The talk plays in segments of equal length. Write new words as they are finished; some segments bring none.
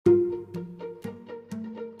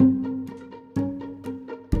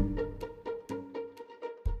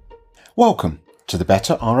Welcome to the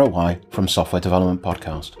Better ROI from Software Development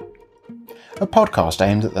podcast, a podcast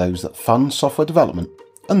aimed at those that fund software development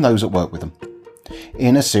and those that work with them.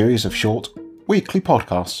 In a series of short, weekly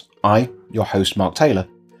podcasts, I, your host Mark Taylor,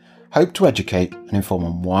 hope to educate and inform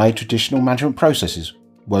on why traditional management processes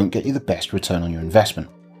won't get you the best return on your investment.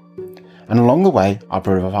 And along the way, I'll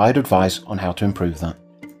provide advice on how to improve that.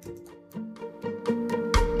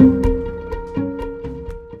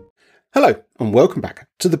 Hello, and welcome back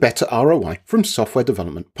to the Better ROI from Software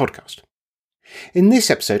Development podcast. In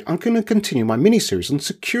this episode, I'm going to continue my mini-series on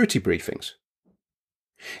security briefings.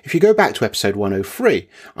 If you go back to episode 103,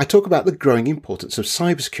 I talk about the growing importance of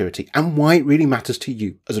cybersecurity and why it really matters to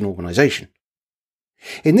you as an organisation.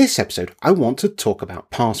 In this episode, I want to talk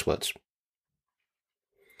about passwords.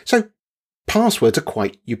 So, passwords are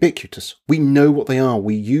quite ubiquitous. We know what they are.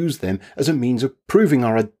 We use them as a means of proving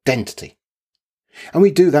our identity. And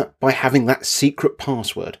we do that by having that secret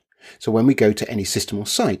password. So when we go to any system or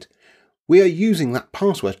site, we are using that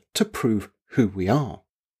password to prove who we are.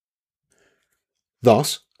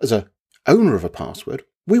 Thus, as an owner of a password,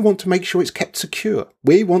 we want to make sure it's kept secure.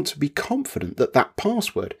 We want to be confident that that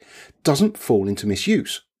password doesn't fall into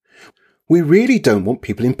misuse. We really don't want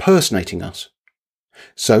people impersonating us.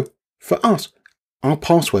 So, for us, our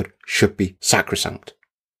password should be sacrosanct.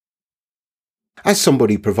 As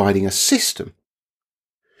somebody providing a system,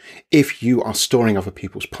 if you are storing other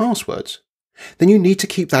people's passwords, then you need to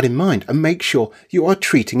keep that in mind and make sure you are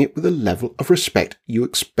treating it with a level of respect you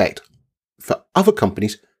expect for other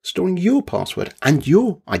companies storing your password and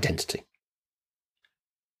your identity.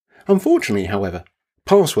 Unfortunately, however,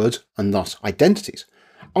 passwords, and thus identities,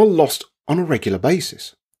 are lost on a regular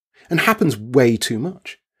basis and happens way too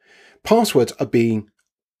much. Passwords are being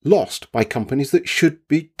lost by companies that should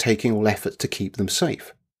be taking all efforts to keep them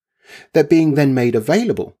safe. They're being then made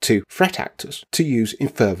available to threat actors to use in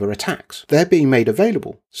further attacks. They're being made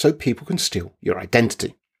available so people can steal your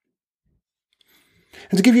identity.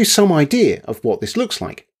 And to give you some idea of what this looks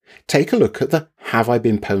like, take a look at the Have I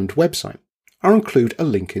Been Pwned website. I'll include a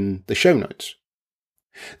link in the show notes.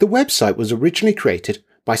 The website was originally created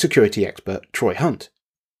by security expert Troy Hunt,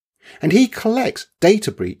 and he collects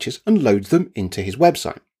data breaches and loads them into his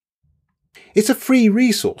website. It's a free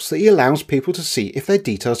resource that he allows people to see if their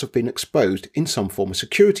details have been exposed in some form of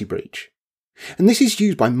security breach. And this is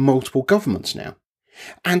used by multiple governments now.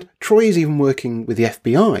 And Troy is even working with the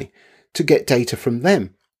FBI to get data from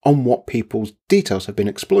them on what people's details have been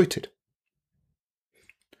exploited.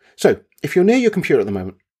 So, if you're near your computer at the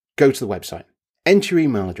moment, go to the website, enter your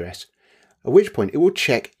email address, at which point it will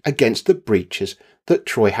check against the breaches that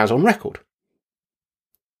Troy has on record.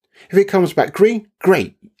 If it comes back green,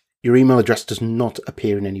 great. Your email address does not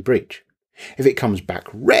appear in any breach. If it comes back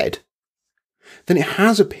red, then it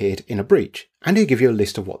has appeared in a breach, and he'll give you a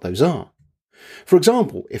list of what those are. For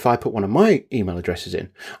example, if I put one of my email addresses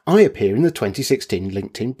in, I appear in the 2016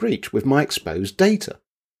 LinkedIn breach with my exposed data,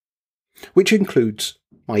 which includes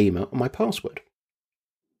my email and my password.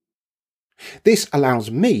 This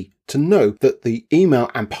allows me to know that the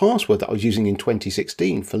email and password that I was using in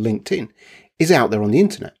 2016 for LinkedIn is out there on the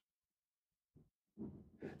internet.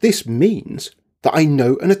 This means that I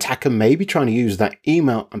know an attacker may be trying to use that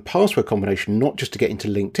email and password combination not just to get into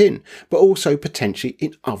LinkedIn, but also potentially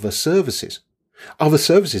in other services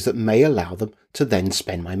that may allow them to then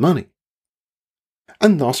spend my money.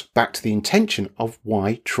 And thus back to the intention of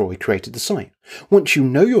why Troy created the site. Once you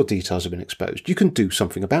know your details have been exposed, you can do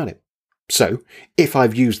something about it. So if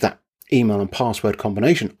I've used that email and password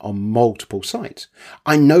combination on multiple sites,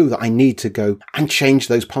 I know that I need to go and change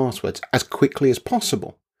those passwords as quickly as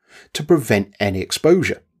possible to prevent any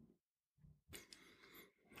exposure.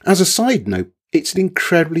 As a side note, it's an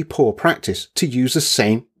incredibly poor practice to use the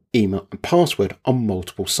same email and password on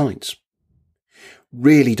multiple sites.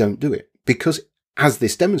 Really don't do it, because as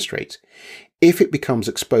this demonstrates, if it becomes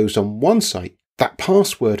exposed on one site, that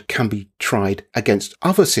password can be tried against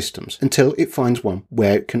other systems until it finds one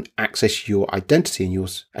where it can access your identity in your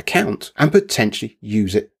account and potentially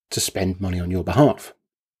use it to spend money on your behalf.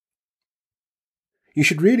 You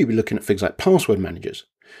should really be looking at things like password managers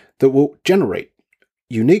that will generate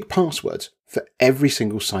unique passwords for every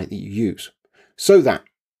single site that you use, so that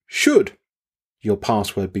should your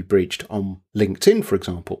password be breached on LinkedIn, for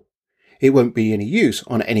example, it won't be any use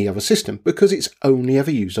on any other system because it's only ever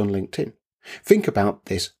used on LinkedIn. Think about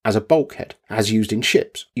this as a bulkhead, as used in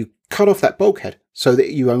ships. You cut off that bulkhead so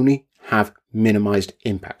that you only have minimized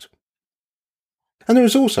impact. And there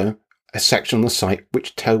is also a section on the site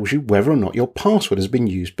which tells you whether or not your password has been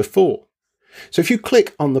used before. So if you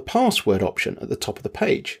click on the password option at the top of the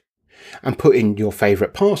page and put in your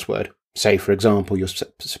favorite password, say for example your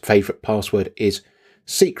favourite password is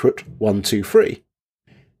secret123,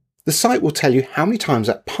 the site will tell you how many times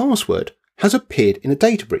that password has appeared in a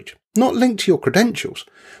data breach, not linked to your credentials,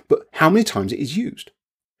 but how many times it is used.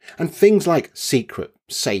 And things like secret,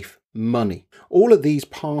 safe, money, all of these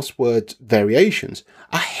password variations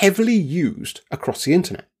are heavily used across the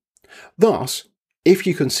internet. Thus, if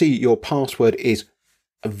you can see your password is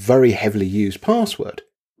a very heavily used password,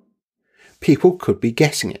 people could be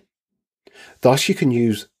guessing it. Thus, you can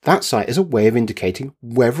use that site as a way of indicating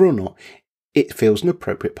whether or not it feels an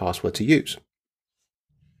appropriate password to use.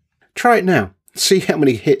 Try it now, see how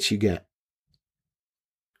many hits you get.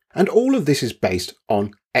 And all of this is based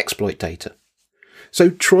on exploit data. So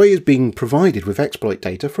Troy is being provided with exploit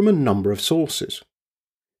data from a number of sources.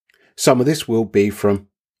 Some of this will be from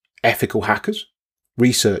ethical hackers,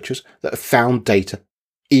 researchers that have found data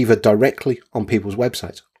either directly on people's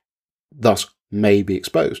websites, thus may be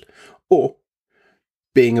exposed, or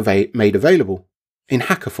being made available in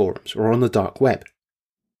hacker forums or on the dark web.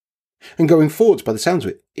 And going forwards, by the sounds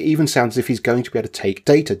of it, it even sounds as if he's going to be able to take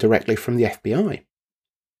data directly from the FBI.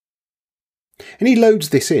 And he loads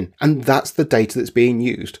this in, and that's the data that's being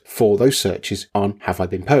used for those searches on Have I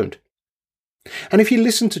Been Pwned. And if you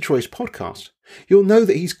listen to Troy's podcast, you'll know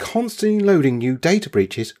that he's constantly loading new data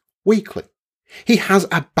breaches weekly. He has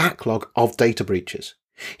a backlog of data breaches.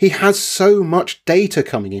 He has so much data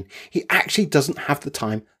coming in, he actually doesn't have the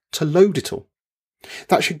time to load it all.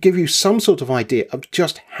 That should give you some sort of idea of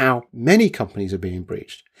just how many companies are being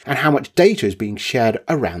breached and how much data is being shared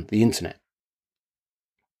around the internet.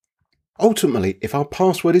 Ultimately, if our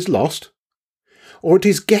password is lost, or it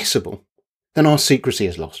is guessable, then our secrecy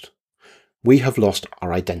is lost. We have lost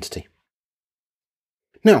our identity.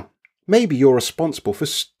 Now, maybe you're responsible for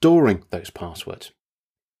storing those passwords.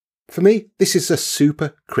 For me, this is a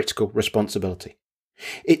super critical responsibility.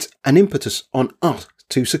 It's an impetus on us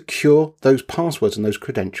to secure those passwords and those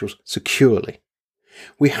credentials securely.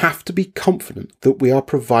 We have to be confident that we are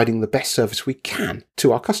providing the best service we can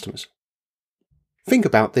to our customers. Think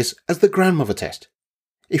about this as the grandmother test.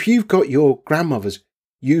 If you've got your grandmother's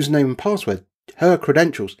username and password, her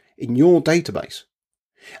credentials in your database,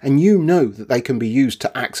 and you know that they can be used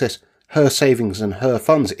to access her savings and her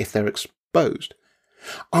funds if they're exposed,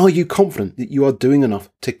 are you confident that you are doing enough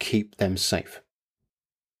to keep them safe?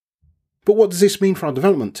 But what does this mean for our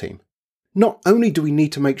development team? Not only do we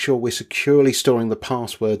need to make sure we're securely storing the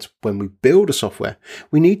passwords when we build a software,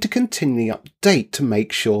 we need to continually update to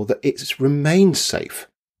make sure that it remains safe.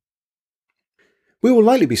 We will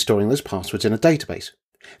likely be storing those passwords in a database.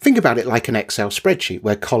 Think about it like an Excel spreadsheet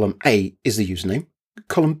where column A is the username,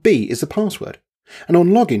 column B is the password, and on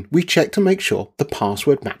login we check to make sure the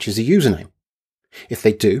password matches the username. If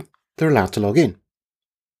they do, they're allowed to log in.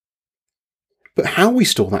 But how we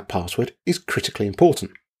store that password is critically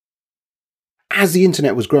important. As the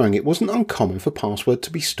internet was growing, it wasn't uncommon for password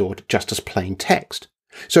to be stored just as plain text.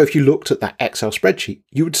 So if you looked at that Excel spreadsheet,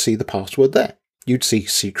 you would see the password there. You'd see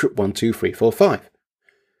secret12345.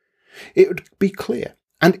 It would be clear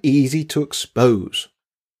and easy to expose.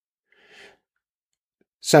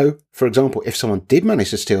 So, for example, if someone did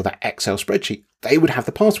manage to steal that Excel spreadsheet, they would have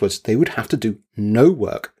the passwords. They would have to do no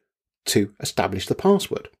work to establish the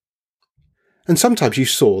password. And sometimes you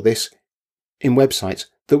saw this in websites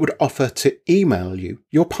that would offer to email you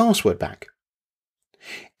your password back.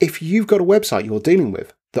 If you've got a website you're dealing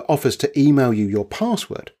with that offers to email you your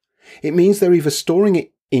password, it means they're either storing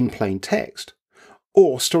it in plain text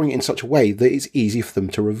or storing it in such a way that it's easy for them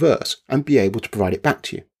to reverse and be able to provide it back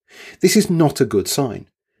to you. This is not a good sign.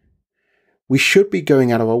 We should be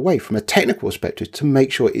going out of our way from a technical perspective to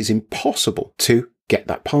make sure it is impossible to get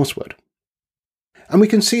that password. And we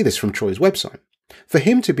can see this from Troy's website. For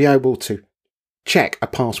him to be able to check a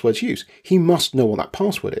password's use, he must know what that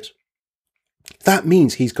password is. That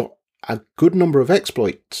means he's got a good number of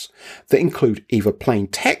exploits that include either plain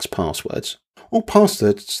text passwords or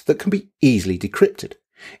passwords that can be easily decrypted,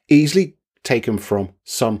 easily taken from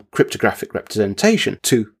some cryptographic representation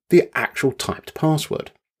to the actual typed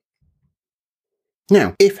password.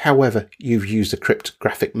 Now, if, however, you've used a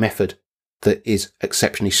cryptographic method that is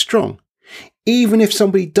exceptionally strong, even if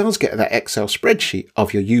somebody does get that Excel spreadsheet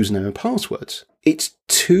of your username and passwords, it's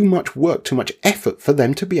too much work, too much effort for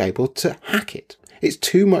them to be able to hack it. It's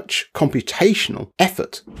too much computational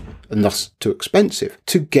effort, and thus too expensive,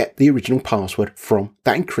 to get the original password from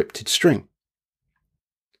that encrypted string.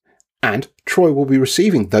 And Troy will be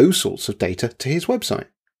receiving those sorts of data to his website,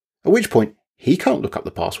 at which point he can't look up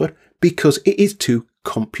the password because it is too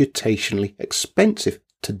computationally expensive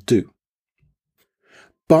to do.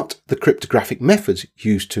 But the cryptographic methods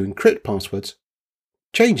used to encrypt passwords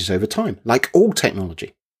changes over time, like all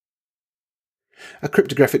technology. A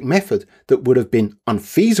cryptographic method that would have been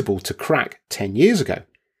unfeasible to crack 10 years ago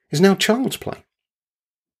is now child's play.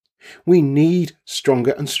 We need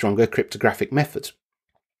stronger and stronger cryptographic methods,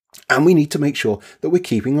 and we need to make sure that we're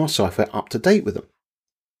keeping our software up to date with them,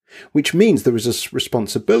 which means there is a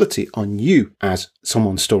responsibility on you as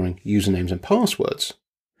someone storing usernames and passwords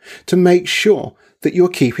to make sure that you're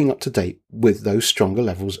keeping up to date with those stronger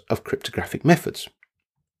levels of cryptographic methods.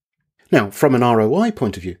 Now, from an ROI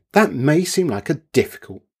point of view, that may seem like a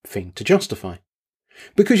difficult thing to justify,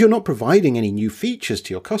 because you're not providing any new features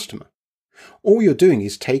to your customer. All you're doing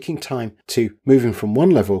is taking time to moving from one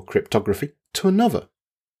level of cryptography to another.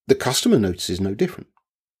 The customer notices no different.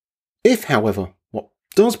 If, however, what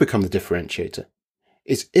does become the differentiator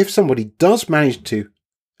is if somebody does manage to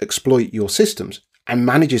exploit your systems and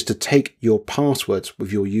manages to take your passwords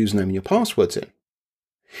with your username and your passwords in,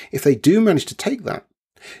 if they do manage to take that,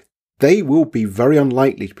 they will be very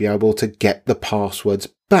unlikely to be able to get the passwords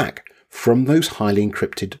back from those highly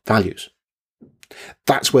encrypted values.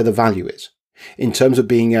 That's where the value is, in terms of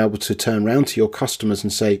being able to turn around to your customers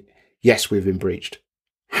and say, yes, we've been breached.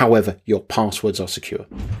 However, your passwords are secure.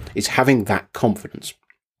 It's having that confidence.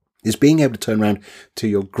 It's being able to turn around to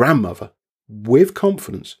your grandmother with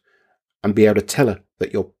confidence and be able to tell her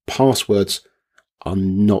that your passwords are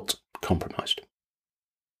not compromised.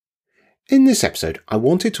 In this episode, I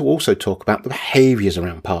wanted to also talk about the behaviours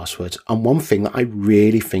around passwords and one thing that I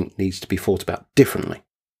really think needs to be thought about differently.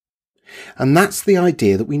 And that's the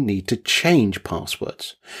idea that we need to change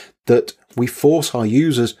passwords, that we force our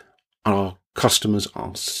users, our customers,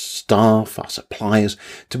 our staff, our suppliers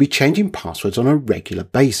to be changing passwords on a regular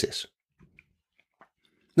basis.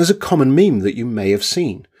 There's a common meme that you may have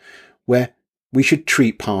seen where we should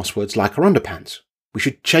treat passwords like our underpants. We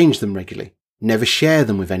should change them regularly, never share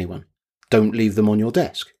them with anyone. Don't leave them on your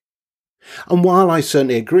desk. And while I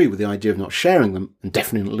certainly agree with the idea of not sharing them and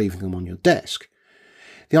definitely not leaving them on your desk,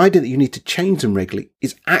 the idea that you need to change them regularly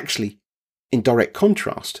is actually in direct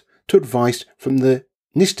contrast to advice from the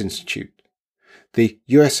NIST Institute, the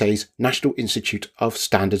USA's National Institute of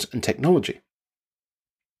Standards and Technology.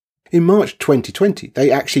 In March 2020, they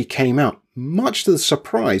actually came out, much to the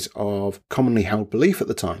surprise of commonly held belief at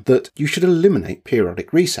the time, that you should eliminate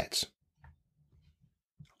periodic resets.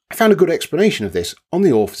 I found a good explanation of this on the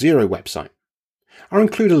Auth0 website. I'll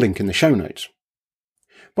include a link in the show notes.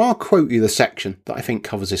 But I'll quote you the section that I think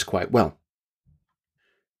covers this quite well.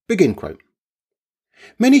 Begin quote.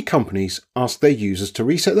 Many companies ask their users to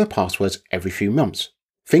reset their passwords every few months,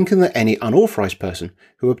 thinking that any unauthorized person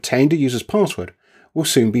who obtained a user's password will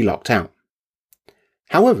soon be locked out.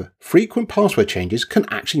 However, frequent password changes can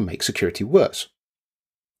actually make security worse.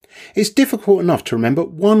 It's difficult enough to remember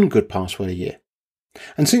one good password a year.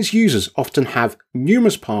 And since users often have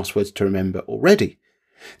numerous passwords to remember already,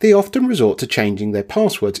 they often resort to changing their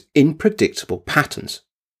passwords in predictable patterns,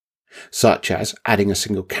 such as adding a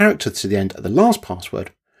single character to the end of the last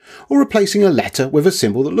password, or replacing a letter with a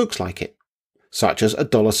symbol that looks like it, such as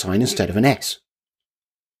a $sign instead of an S.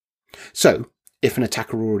 So, if an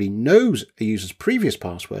attacker already knows a user's previous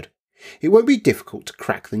password, it won't be difficult to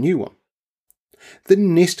crack the new one. The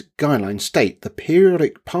NIST guidelines state the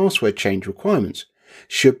periodic password change requirements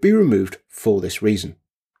should be removed for this reason.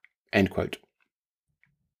 End quote.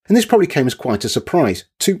 And this probably came as quite a surprise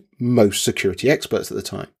to most security experts at the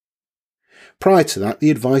time. Prior to that, the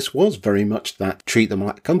advice was very much that treat them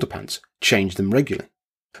like underpants, change them regularly.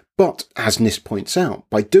 But, as NIST points out,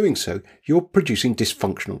 by doing so, you're producing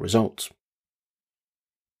dysfunctional results.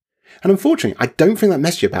 And unfortunately, I don't think that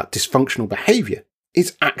message about dysfunctional behaviour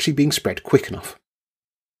is actually being spread quick enough.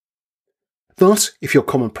 Thus, if your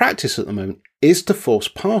common practice at the moment is to force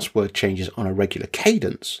password changes on a regular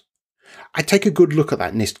cadence, I take a good look at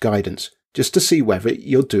that NIST guidance just to see whether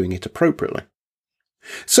you're doing it appropriately.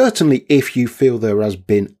 Certainly, if you feel there has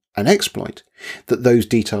been an exploit, that those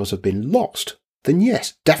details have been lost, then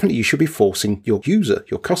yes, definitely you should be forcing your user,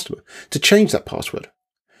 your customer, to change that password,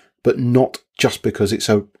 but not just because it's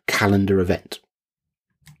a calendar event.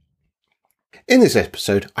 In this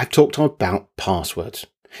episode, I've talked about passwords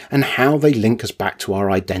and how they link us back to our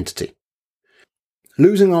identity.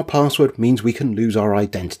 Losing our password means we can lose our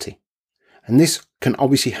identity, and this can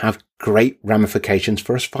obviously have great ramifications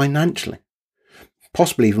for us financially,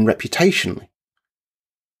 possibly even reputationally.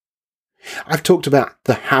 I've talked about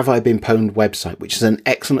the Have I Been Pwned website, which is an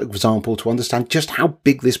excellent example to understand just how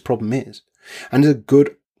big this problem is, and is a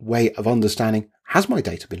good way of understanding, has my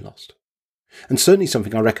data been lost? And certainly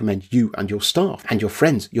something I recommend you and your staff and your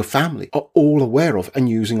friends, your family are all aware of and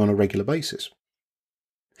using on a regular basis.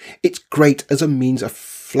 It's great as a means of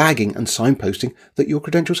flagging and signposting that your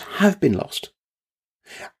credentials have been lost,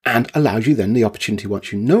 and allows you then the opportunity,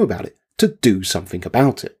 once you know about it, to do something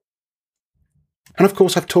about it. And of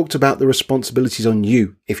course, I've talked about the responsibilities on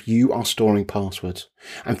you if you are storing passwords,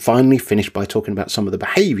 and finally finished by talking about some of the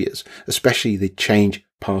behaviours, especially the change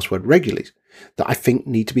password regularly, that I think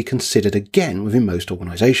need to be considered again within most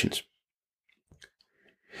organisations.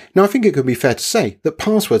 Now, I think it could be fair to say that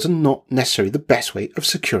passwords are not necessarily the best way of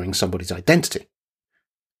securing somebody's identity.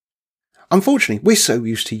 Unfortunately, we're so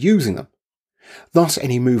used to using them. Thus,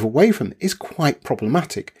 any move away from them is quite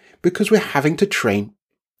problematic because we're having to train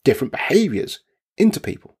different behaviours into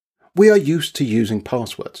people. We are used to using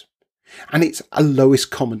passwords, and it's a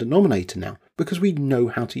lowest common denominator now because we know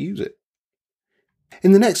how to use it.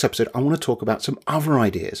 In the next episode, I want to talk about some other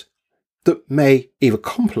ideas that may either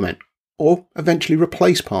complement or eventually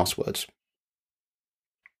replace passwords.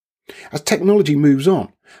 As technology moves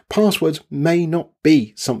on, passwords may not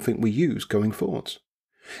be something we use going forwards.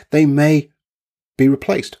 They may be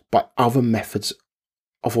replaced by other methods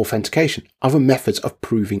of authentication, other methods of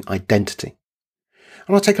proving identity.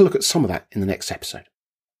 And I'll take a look at some of that in the next episode.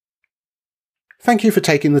 Thank you for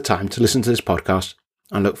taking the time to listen to this podcast,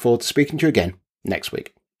 and look forward to speaking to you again next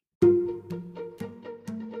week.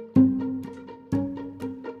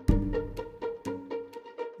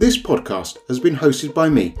 This podcast has been hosted by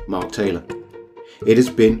me, Mark Taylor. It has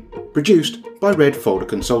been produced by Red Folder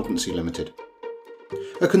Consultancy Limited,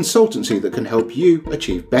 a consultancy that can help you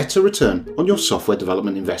achieve better return on your software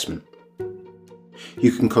development investment.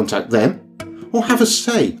 You can contact them or have a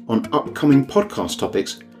say on upcoming podcast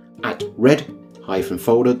topics at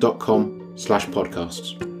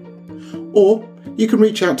red-folder.com/podcasts. Or you can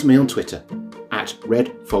reach out to me on Twitter at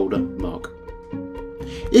redfoldermark.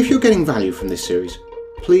 If you're getting value from this series,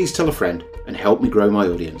 please tell a friend and help me grow my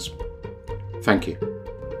audience. Thank you.